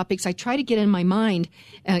table topics. I try to get in my mind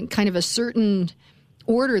kind of a certain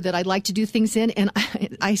order that I'd like to do things in. And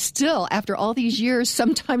I still, after all these years,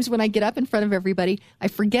 sometimes when I get up in front of everybody, I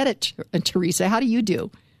forget it. Teresa, how do you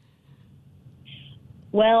do?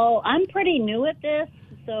 Well, I'm pretty new at this.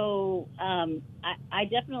 So I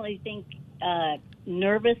definitely think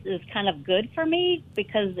nervous is kind of good for me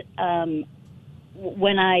because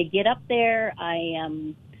when I get up there, I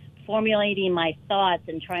am formulating my thoughts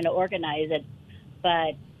and trying to organize it.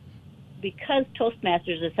 But because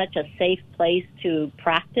Toastmasters is such a safe place to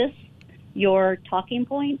practice your talking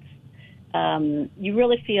points, you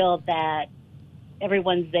really feel that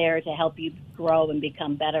everyone's there to help you grow and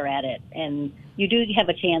become better at it. And you do have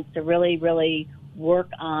a chance to really, really work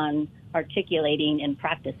on articulating and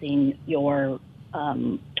practicing your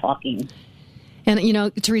talking. And, you know,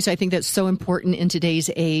 Teresa, I think that's so important in today's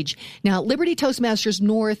age. Now, Liberty Toastmasters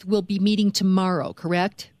North will be meeting tomorrow,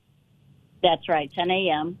 correct? That's right, 10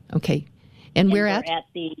 a.m. Okay. And where at? We're at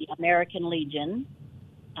the American Legion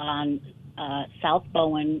on South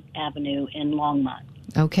Bowen Avenue in Longmont.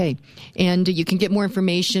 Okay. And you can get more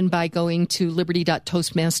information by going to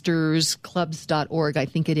liberty.toastmastersclubs.org, I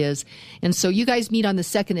think it is. And so you guys meet on the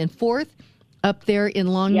 2nd and 4th up there in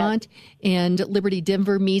Longmont, and Liberty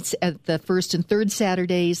Denver meets at the 1st and 3rd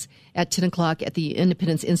Saturdays at 10 o'clock at the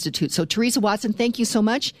Independence Institute. So, Teresa Watson, thank you so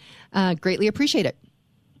much. Greatly appreciate it.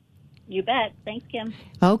 You bet. Thanks, Kim.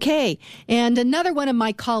 Okay. And another one of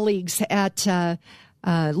my colleagues at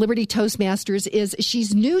Liberty Toastmasters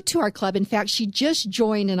she's new to our club. In fact, she just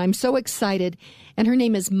joined, and I'm so excited. And her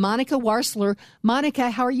name is Monica Warsler.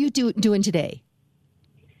 Monica, how are you doing today?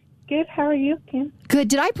 Good. How are you, Kim? Good.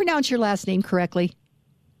 Did I pronounce your last name correctly?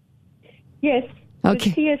 Yes.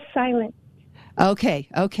 Okay. The T is silent. Okay.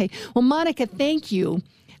 Well, Monica, thank you.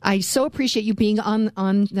 I so appreciate you being on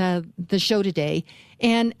the show today.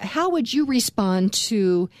 And how would you respond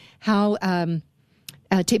to how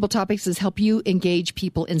Table Topics has helped you engage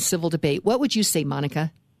people in civil debate? What would you say,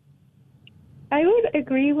 Monica? I would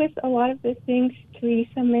agree with a lot of the things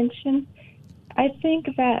Teresa mentioned. I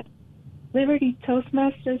think that Liberty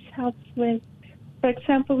Toastmasters helps with, for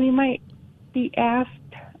example, we might be asked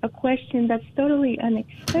a question that's totally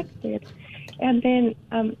unexpected, and then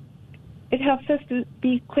it helps us to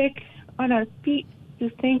be quick on our feet to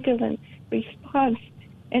think of a response.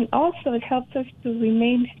 And also it helps us to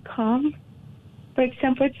remain calm. For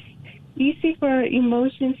example, it's easy for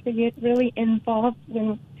emotions to get really involved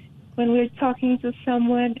when we're talking to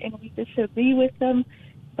someone and we disagree with them.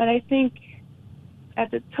 But I think at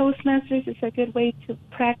the Toastmasters, it's a good way to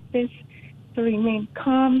practice to remain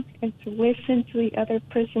calm and to listen to the other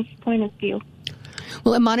person's point of view.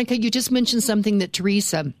 Well, and Monica, you just mentioned something that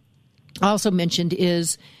Teresa also mentioned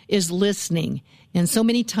is listening. And so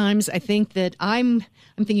many times I think that I'm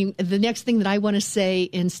thinking the next thing that I want to say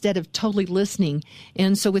instead of totally listening.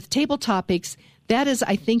 And so with Table Topics, that is,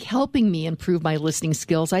 I think, helping me improve my listening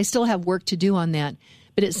skills. I still have work to do on that,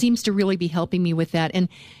 but it seems to really be helping me with that. And,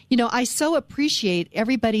 you know, I so appreciate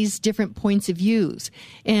everybody's different points of views.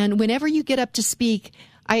 And whenever you get up to speak,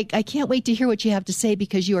 I can't wait to hear what you have to say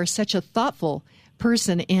because you are such a thoughtful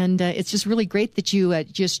person. And it's just really great that you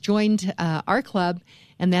just joined our club,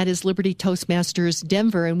 and that is Liberty Toastmasters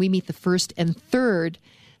Denver. And we meet the 1st and 3rd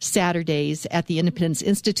Saturdays at the Independence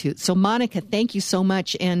Institute. So, Monica, thank you so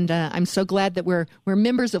much. And I'm so glad that we're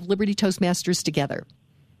members of Liberty Toastmasters together.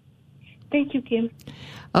 Thank you, Kim.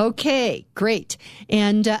 Okay, great.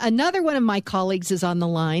 And another one of my colleagues is on the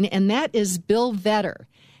line, and that is Bill Vetter.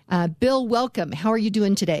 Bill, welcome. How are you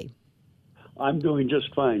doing today? I'm doing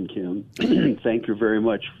just fine, Kim. Thank you very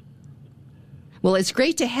much. Well, it's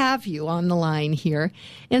great to have you on the line here.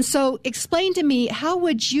 And so explain to me, how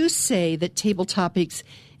would you say that Table Topics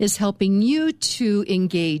is helping you to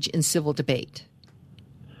engage in civil debate?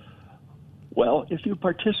 Well, if you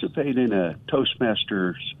participate in a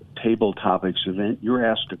Toastmasters Table Topics event, you're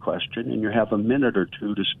asked a question and you have a minute or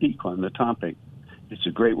two to speak on the topic. It's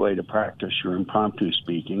a great way to practice your impromptu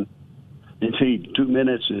speaking. Indeed, 2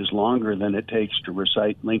 minutes is longer than it takes to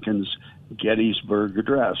recite Lincoln's Gettysburg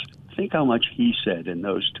Address. Think how much he said in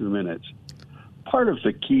those 2 minutes. Part of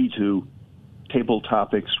the key to Table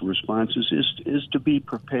Topics responses is to be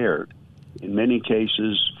prepared. In many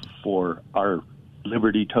cases, for our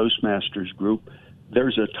Liberty Toastmasters group,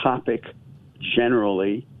 there's a topic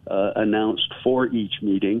generally announced for each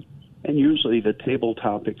meeting, and usually the Table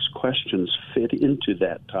Topics questions fit into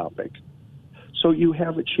that topic. So you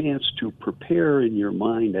have a chance to prepare in your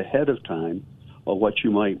mind ahead of time of what you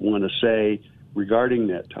might want to say regarding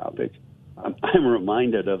that topic. I'm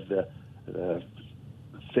reminded of the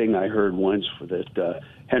thing I heard once that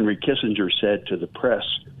Henry Kissinger said to the press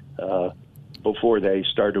before they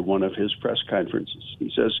started one of his press conferences.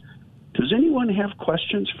 He says, "Does anyone have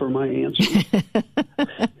questions for my answer?"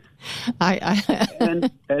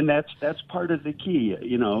 and that's part of the key.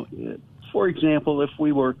 You know, for example, if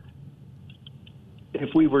we were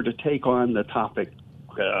to take on the topic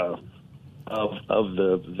of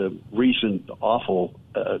the recent awful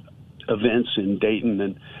events in Dayton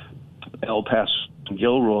and El Paso and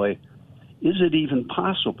Gilroy, is it even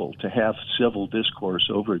possible to have civil discourse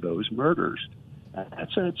over those murders?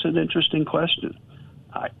 It's an interesting question.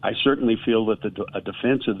 I certainly feel that a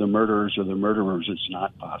defense of the murderers or the murderers is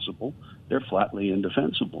not possible. They're flatly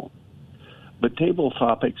indefensible. But Table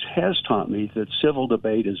Topics has taught me that civil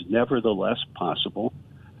debate is nevertheless possible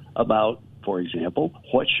about, for example,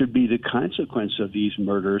 what should be the consequence of these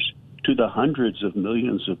murders to the hundreds of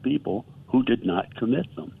millions of people who did not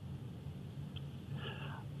commit them.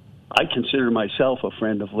 I consider myself a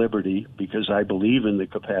friend of liberty because I believe in the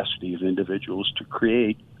capacity of individuals to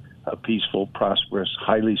create a peaceful, prosperous,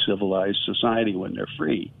 highly civilized society when they're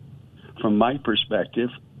free. From my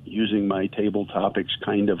perspective, using my Table Topics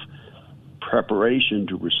kind of preparation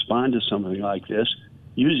to respond to something like this,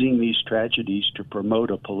 using these tragedies to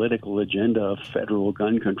promote a political agenda of federal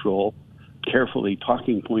gun control, carefully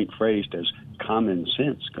talking point phrased as common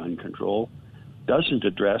sense gun control, doesn't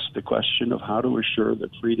address the question of how to assure that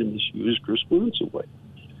freedom is used responsibly.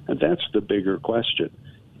 And that's the bigger question.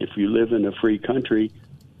 If you live in a free country,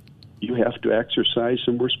 you have to exercise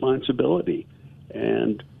some responsibility.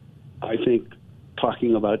 And I think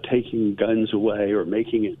talking about taking guns away or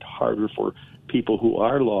making it harder for people who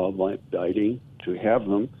are law-abiding to have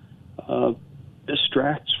them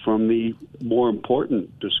distracts from the more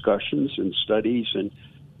important discussions and studies and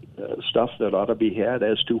stuff that ought to be had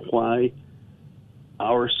as to why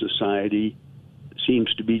our society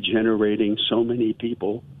seems to be generating so many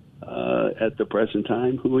people at the present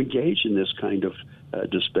time who engage in this kind of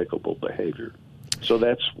despicable behavior. So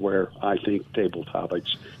that's where I think Table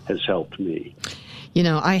Topics has helped me. You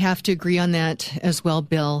know, I have to agree on that as well,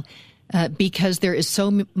 Bill, because there is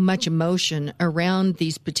so much emotion around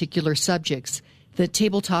these particular subjects. The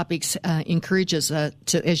Table Topics encourages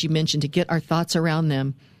to, as you mentioned, to get our thoughts around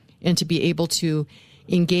them and to be able to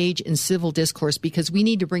engage in civil discourse, because we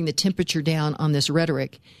need to bring the temperature down on this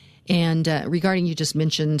rhetoric. And regarding, you just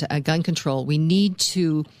mentioned gun control, we need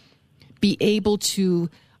to be able to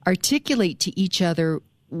articulate to each other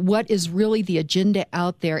what is really the agenda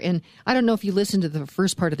out there. And I don't know if you listened to the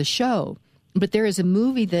first part of the show, but there is a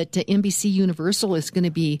movie that NBC Universal is going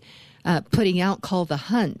to be putting out called The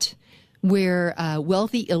Hunt, where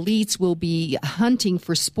wealthy elites will be hunting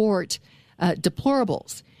for sport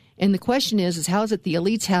deplorables. And the question is how is it the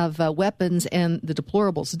elites have weapons and the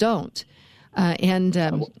deplorables don't? And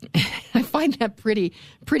I find that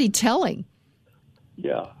pretty telling.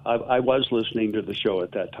 Yeah, I was listening to the show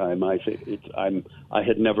at that time. I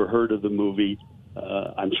had never heard of the movie.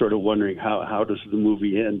 I'm sort of wondering how does the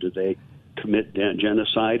movie end? Do they commit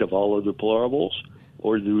genocide of all of the deplorables,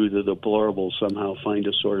 or do the deplorables somehow find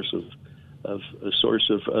a source of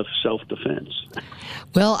self-defense?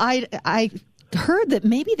 Well, I heard that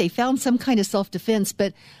maybe they found some kind of self-defense,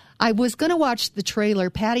 but I was going to watch the trailer.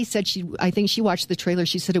 Patty said I think she watched the trailer.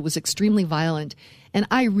 She said it was extremely violent, and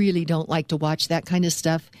I really don't like to watch that kind of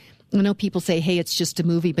stuff. I know people say, hey, it's just a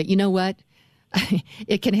movie, but you know what?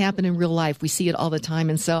 It can happen in real life. We see it all the time,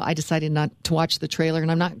 and so I decided not to watch the trailer,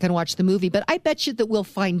 and I'm not going to watch the movie, but I bet you that we'll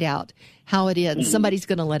find out how it ends. Somebody's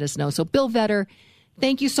going to let us know. So, Bill Vetter,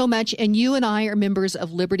 thank you so much, and you and I are members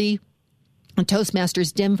of Liberty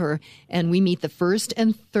Toastmasters Denver, and we meet the first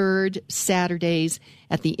and third Saturdays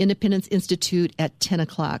at the Independence Institute at 10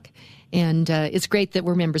 o'clock. And it's great that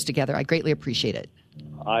we're members together. I greatly appreciate it.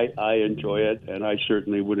 I enjoy it, and I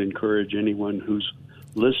certainly would encourage anyone who's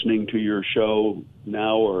listening to your show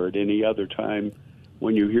now or at any other time,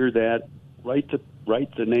 when you hear that, write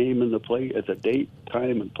the name and the date,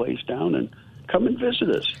 time, and place down, and come and visit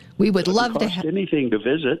us. We would love to have anything to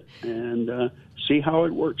visit and see how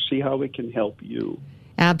it works, see how it can help you.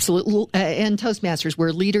 Absolutely. And Toastmasters,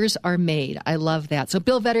 where leaders are made. I love that. So,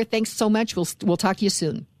 Bill Vetter, thanks so much. We'll talk to you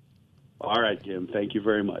soon. All right, Kim. Thank you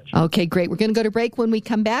very much. Okay, great. We're going to go to break. When we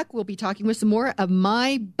come back, we'll be talking with some more of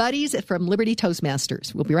my buddies from Liberty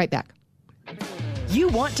Toastmasters. We'll be right back. You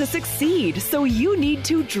want to succeed, so you need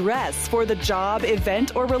to dress for the job,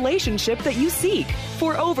 event, or relationship that you seek.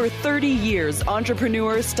 For over 30 years,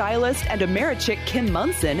 entrepreneur, stylist, and Americhick Kim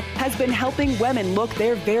Munson has been helping women look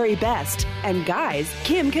their very best. And guys,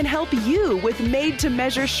 Kim can help you with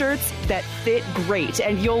made-to-measure shirts that fit great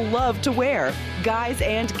and you'll love to wear. Guys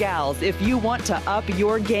and gals, if you want to up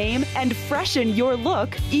your game and freshen your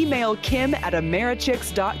look, email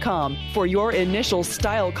Kim@Americhicks.com for your initial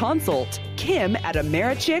style consult.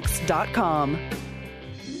 Kim@Americhicks.com.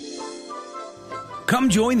 Come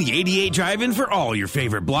join the 88 Drive-In for all your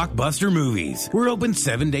favorite blockbuster movies. We're open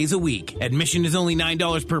 7 days a week. Admission is only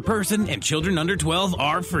 $9 per person, and children under 12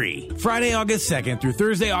 are free. Friday, August 2nd through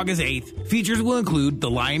Thursday, August 8th, features will include The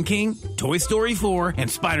Lion King, Toy Story 4, and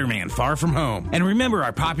Spider-Man Far From Home. And remember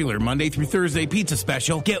our popular Monday through Thursday pizza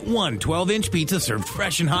special. Get one 12-inch pizza served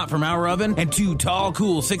fresh and hot from our oven, and two tall,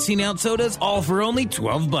 cool 16-ounce sodas, all for only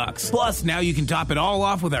 $12. Plus, now you can top it all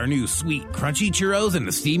off with our new sweet, crunchy churros and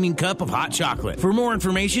the steaming cup of hot chocolate. For more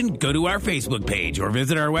information, go to our Facebook page or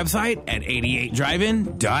visit our website at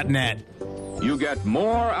 88drivein.net. You get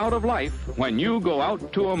more out of life when you go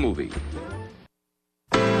out to a movie.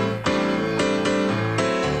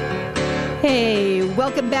 Hey,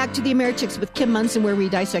 welcome back to the Americhicks with Kim Munson, where we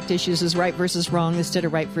dissect issues as right versus wrong instead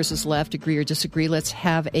of right versus left, agree or disagree. Let's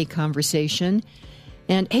have a conversation.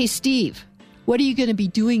 And hey, Steve, what are you going to be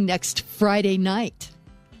doing next Friday night?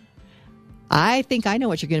 I think I know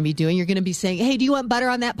what you're going to be doing. You're going to be saying, hey, do you want butter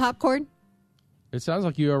on that popcorn? It sounds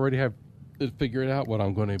like you already have figured out what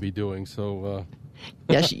I'm going to be doing. So,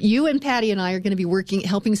 Yes, you and Patty and I are going to be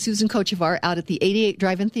helping Susan Kochevar out at the 88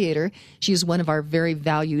 Drive-In Theater. She is one of our very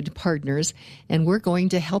valued partners, and we're going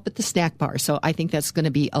to help at the snack bar. So I think that's going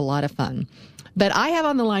to be a lot of fun. But I have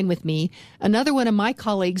on the line with me another one of my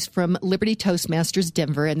colleagues from Liberty Toastmasters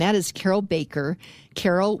Denver, and that is Carol Baker.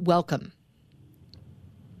 Carol, welcome.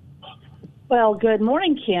 Well, good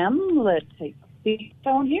morning, Kim. Let's take the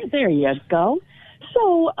phone here. There you go.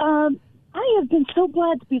 So I have been so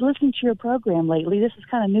glad to be listening to your program lately. This is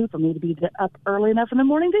kind of new for me to be up early enough in the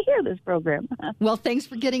morning to hear this program. Well, thanks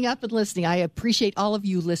for getting up and listening. I appreciate all of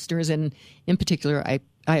you listeners, and in particular, I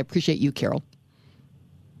appreciate you, Carol.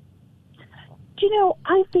 Do you know,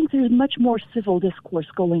 I think there's much more civil discourse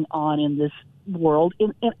going on in this world,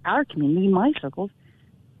 in our community, in my circles,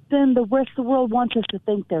 than the rest of the world wants us to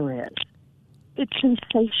think there is. It's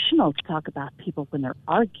sensational to talk about people when they're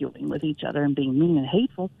arguing with each other and being mean and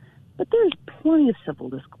hateful, but there's plenty of civil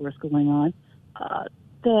discourse going on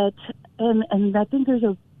and I think there's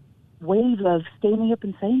a wave of standing up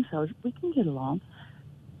and saying so. We can get along.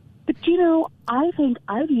 But, you know, I think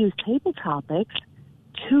I've used table topics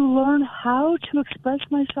to learn how to express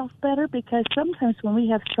myself better, because sometimes when we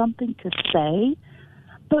have something to say,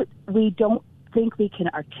 but we don't think we can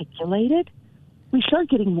articulate it, we start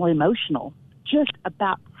getting more emotional just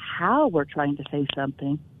about how we're trying to say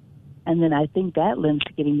something. And then I think that lends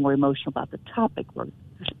to getting more emotional about the topic we're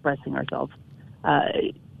expressing ourselves.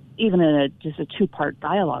 Even in just a two-part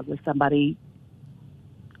dialogue with somebody.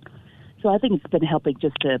 So I think it's been helping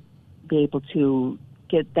just to be able to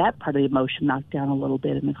get that part of the emotion knocked down a little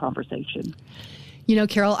bit in the conversation. You know,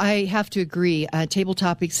 Carol, I have to agree. Table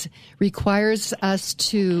topics requires us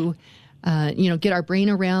to, get our brain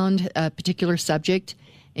around a particular subject.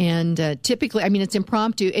 And typically, I mean, it's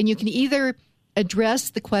impromptu, and you can either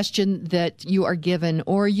address the question that you are given,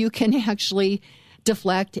 or you can actually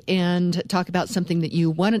deflect and talk about something that you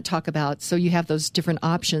want to talk about. So you have those different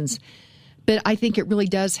options. But I think it really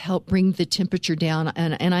does help bring the temperature down.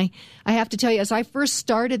 And I have to tell you, as I first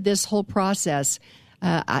started this whole process,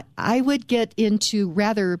 I would get into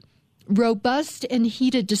rather robust and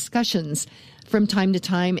heated discussions from time to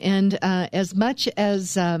time. And as much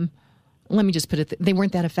as, let me just put it, they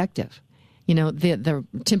weren't that effective. You know, the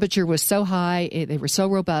temperature was so high, they were so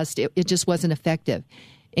robust, it just wasn't effective.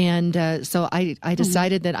 And so I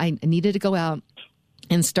decided that I needed to go out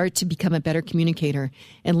and start to become a better communicator.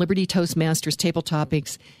 And Liberty Toastmasters Table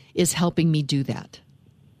Topics is helping me do that.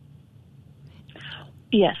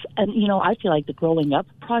 Yes, and I feel like the growing up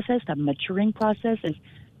process, the maturing process,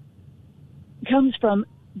 comes from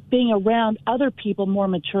being around other people more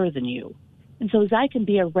mature than you. And so as I can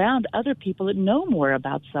be around other people that know more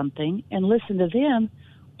about something and listen to them,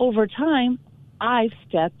 over time, I've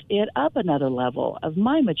stepped it up another level of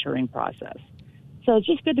my maturing process. So it's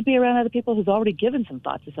just good to be around other people who've already given some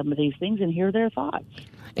thought to some of these things and hear their thoughts.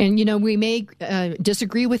 And, we may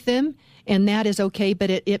disagree with them, and that is okay, but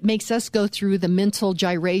it makes us go through the mental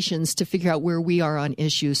gyrations to figure out where we are on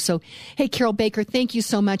issues. So, hey, Carol Baker, thank you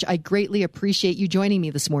so much. I greatly appreciate you joining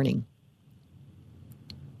me this morning.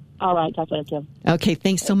 All right, talk later, Kim. Okay,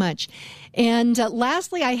 thanks so much. And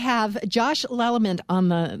lastly, I have Josh Lallement on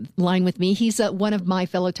the line with me. He's one of my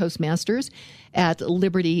fellow Toastmasters at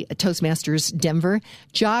Liberty Toastmasters Denver.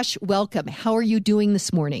 Josh, welcome. How are you doing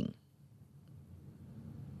this morning?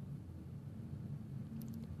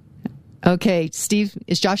 Okay, Steve,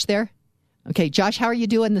 is Josh there? Okay, Josh, how are you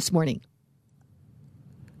doing this morning?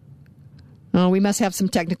 Oh, we must have some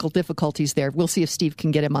technical difficulties there. We'll see if Steve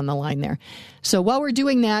can get him on the line there. So while we're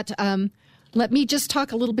doing that, let me just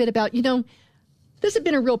talk a little bit about, this has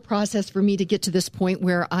been a real process for me to get to this point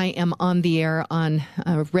where I am on the air on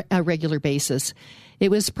a regular basis.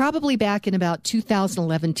 It was probably back in about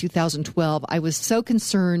 2011, 2012. I was so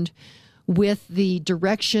concerned with the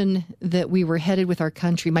direction that we were headed with our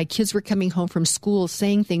country. My kids were coming home from school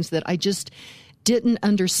saying things that I just didn't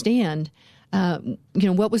understand.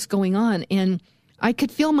 What was going on. And I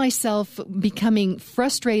could feel myself becoming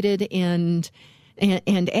frustrated and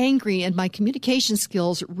angry, and my communication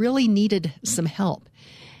skills really needed some help.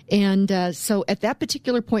 And so at that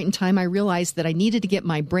particular point in time, I realized that I needed to get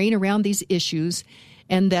my brain around these issues,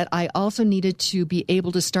 and that I also needed to be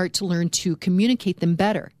able to start to learn to communicate them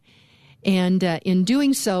better. And in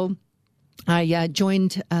doing so, I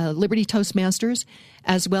joined Liberty Toastmasters,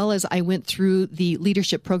 as well as I went through the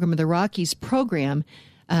Leadership Program of the Rockies program,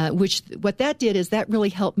 which what that did is that really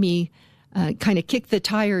helped me kind of kick the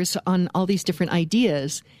tires on all these different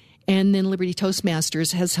ideas. And then Liberty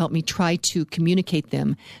Toastmasters has helped me try to communicate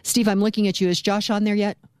them. Steve, I'm looking at you. Is Josh on there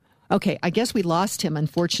yet? Okay, I guess we lost him,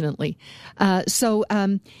 unfortunately.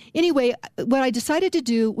 Anyway, what I decided to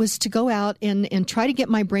do was to go out and try to get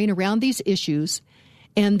my brain around these issues,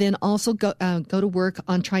 and then also go to work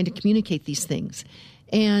on trying to communicate these things.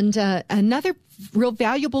 And another real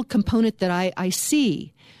valuable component that I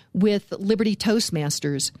see with Liberty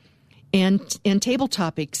Toastmasters and Table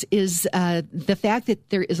Topics is the fact that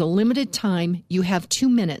there is a limited time. You have 2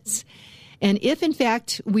 minutes. And if, in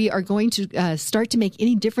fact, we are going to start to make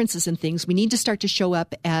any differences in things, we need to start to show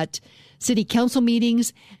up at city council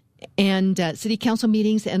meetings and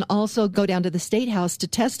also go down to the State House to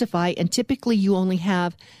testify. And typically you only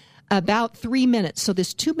have about 3 minutes. So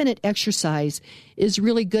this 2-minute exercise is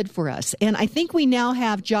really good for us. And I think we now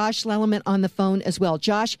have Josh Lallement on the phone as well.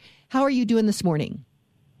 Josh, how are you doing this morning?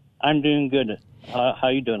 I'm doing good. How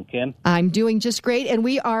are you doing, Kim? I'm doing just great, and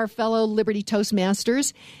we are fellow Liberty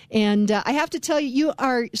Toastmasters. And I have to tell you, you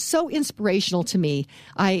are so inspirational to me.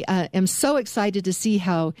 I am so excited to see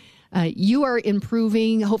how you are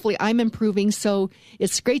improving. Hopefully I'm improving. So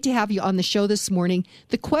it's great to have you on the show this morning.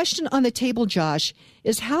 The question on the table, Josh,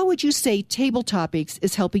 is how would you say Table Topics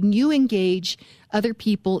is helping you engage other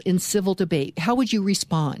people in civil debate? How would you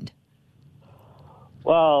respond?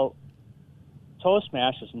 Well,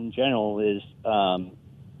 Toastmasters in general is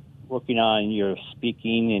working on your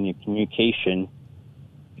speaking and your communication.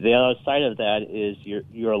 The other side of that is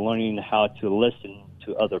you're learning how to listen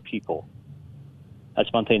to other people.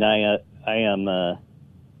 That's one thing I am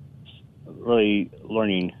really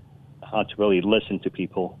learning, how to really listen to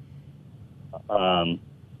people.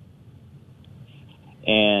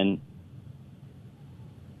 And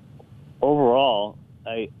overall,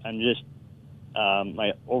 I'm just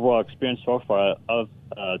my overall experience so far of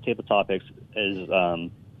Table Topics is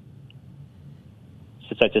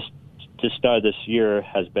since I just started this year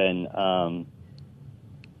has been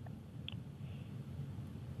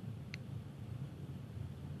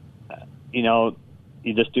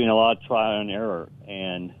you're just doing a lot of trial and error.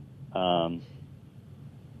 And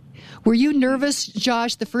were you nervous,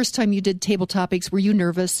 Josh, the first time you did Table Topics? Were you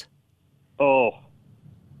nervous? Oh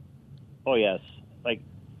yes. Like,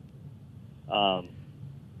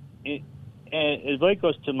 it really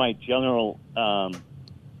goes to my general,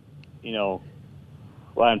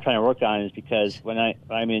 what I'm trying to work on is because when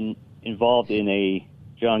I'm involved in a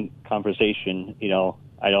young conversation,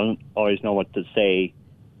 I don't always know what to say.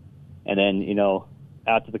 And then,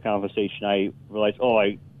 after the conversation, I realize,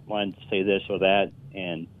 I wanted to say this or that.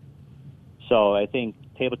 And so I think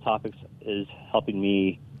Table Topics is helping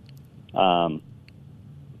me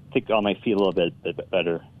think on my feet a little bit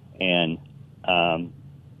better, and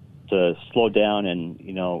to slow down and,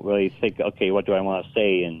 really think, okay, what do I want to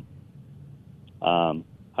say, and how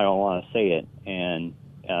do I want to say it, and,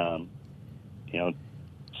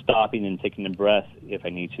 stopping and taking a breath if I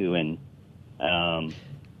need to, and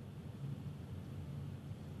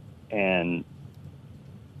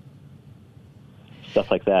stuff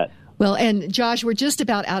like that. Well, and Josh, we're just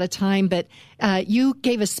about out of time, but you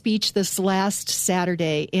gave a speech this last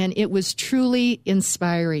Saturday, and it was truly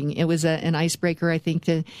inspiring. It was an icebreaker, I think,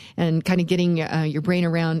 and kind of getting your brain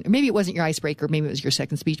around. Maybe it wasn't your icebreaker, maybe it was your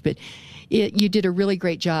second speech, but you did a really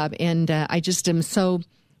great job, and I just am so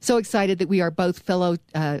excited that we are both fellow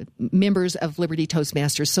members of Liberty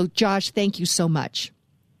Toastmasters. So, Josh, thank you so much.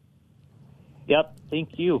 Yep,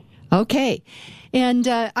 thank you. Okay. And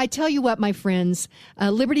I tell you what, my friends,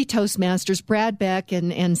 Liberty Toastmasters, Brad Beck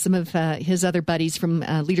and some of his other buddies from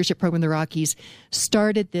Leadership Program of the Rockies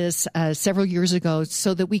started this several years ago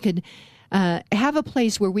so that we could have a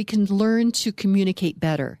place where we can learn to communicate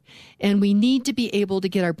better. And we need to be able to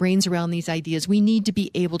get our brains around these ideas. We need to be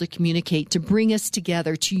able to communicate, to bring us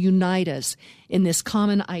together, to unite us in this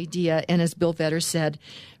common idea. And as Bill Vetter said,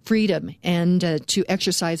 freedom, and to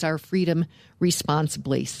exercise our freedom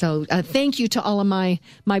responsibly. So thank you to all of my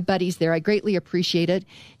buddies there. I greatly appreciate it.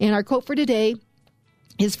 And our quote for today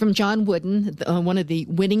is from John Wooden, one of the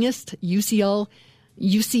winningest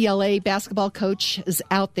UCLA basketball coaches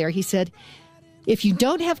out there. He said, "If you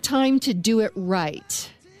don't have time to do it right,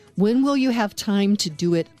 when will you have time to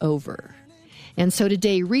do it over?" And so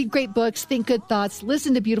today, read great books, think good thoughts,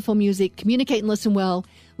 listen to beautiful music, communicate and listen well,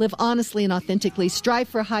 live honestly and authentically, strive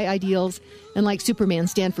for high ideals, and like Superman,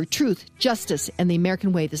 stand for truth, justice, and the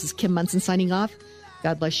American way. This is Kim Munson signing off.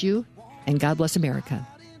 God bless you, and God bless America.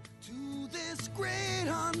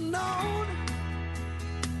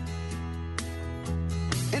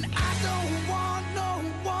 And I don't want no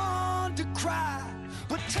one to cry,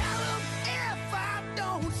 but tell them if I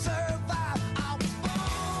don't serve.